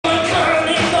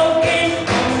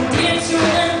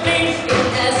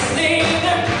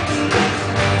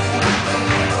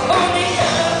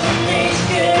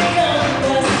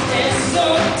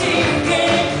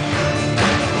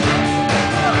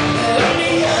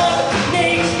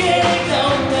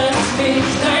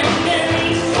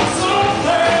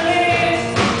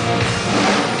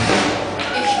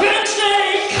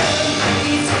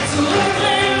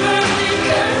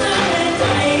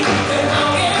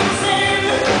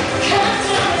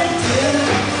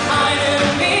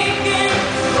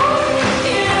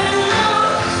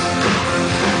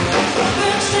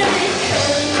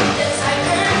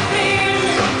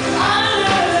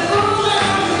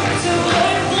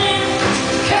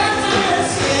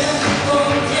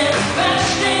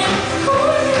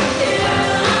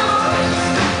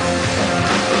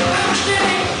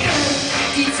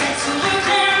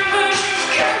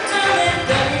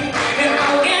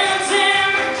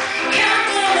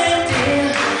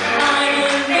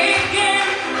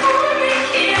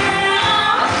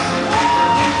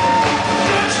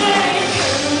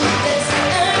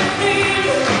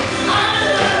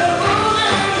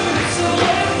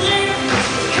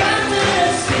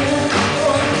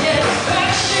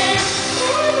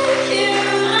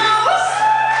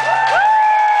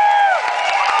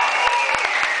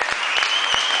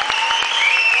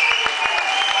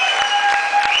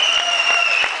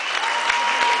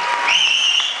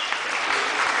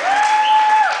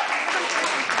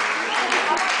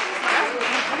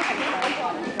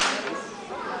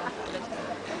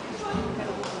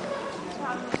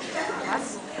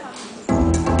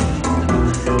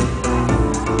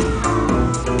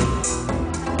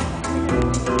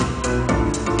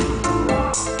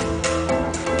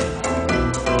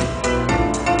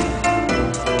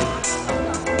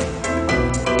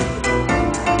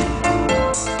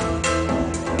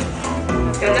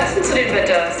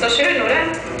Ist doch schön, oder?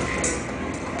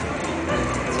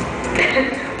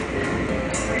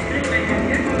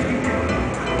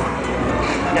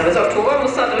 Ja, bis Oktober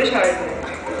musst du da durchhalten.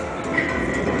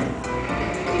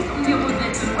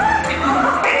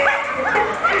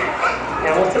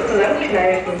 Ja, musst du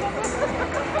zusammenkneifen.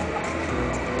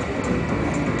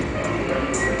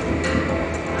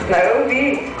 Na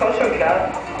irgendwie, komm schon klar.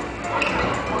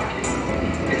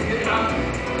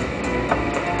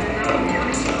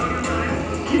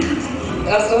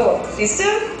 Ach so, siehst du?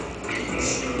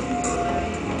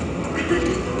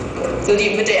 So,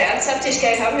 die mit der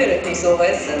Ernsthaftigkeit haben wir das nicht so,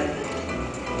 weißt du?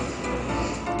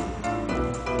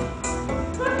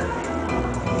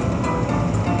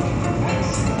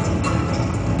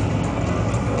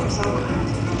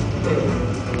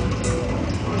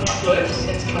 Läuft es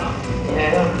jetzt klar? Ja,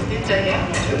 ja. Hinterher?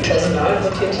 Personal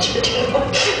wird hier nicht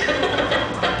mitgenommen.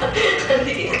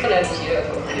 Die kann halt nicht jeder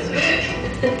kommen.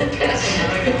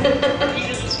 Personal.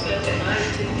 Dieses Personal.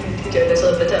 Die ja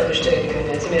bessere Wetter bestellen können.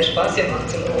 Jetzt mehr Spaß gemacht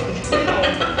zu laufen.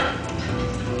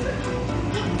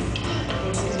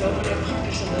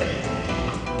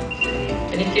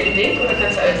 Bin ich dir im Weg oder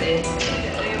kannst du alles sehen?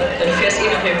 Du fährst eh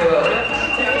noch hier höher, oder?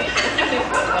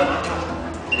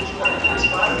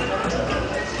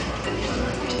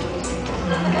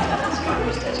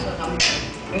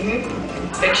 Mhm.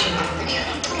 Päckchen.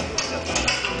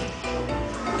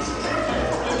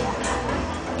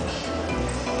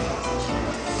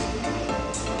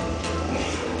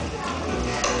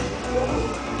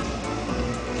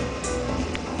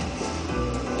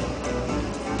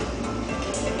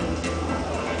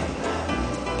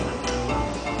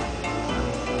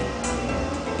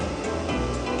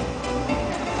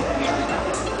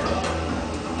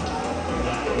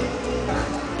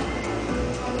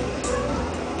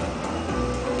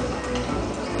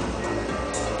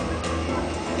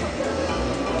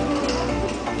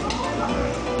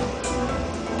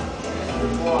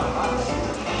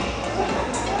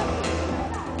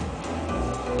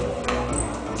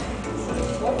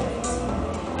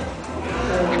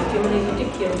 Gehen wir nicht so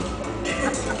dick hier.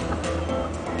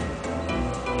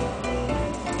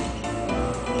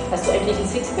 Hast du eigentlich ein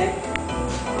Sixpack?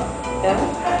 Ja?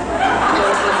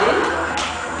 Soll ich mal sehen?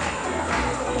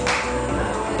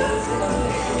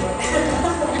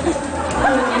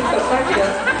 Verpackt, ja.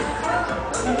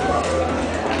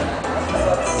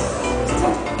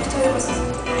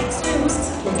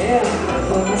 Ja,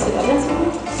 warum hast du das anders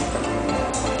gemacht?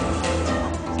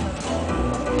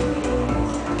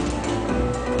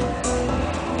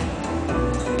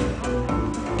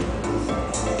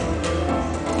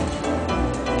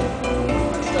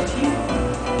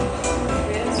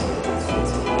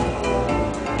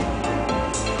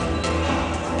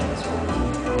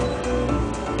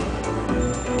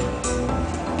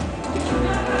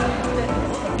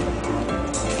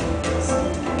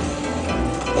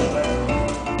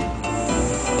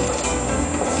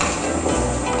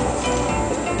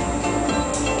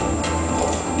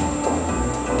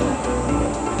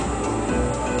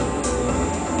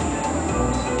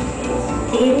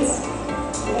 Übrigens,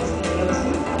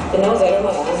 genau, sei doch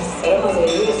mal ernst, sei doch mal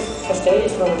seriös, verstell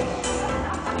dich mal.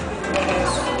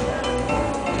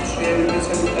 Schwer will es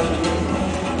ja gut machen.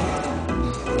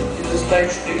 Dieses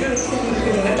Teig still ist schon ein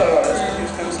bisschen netter als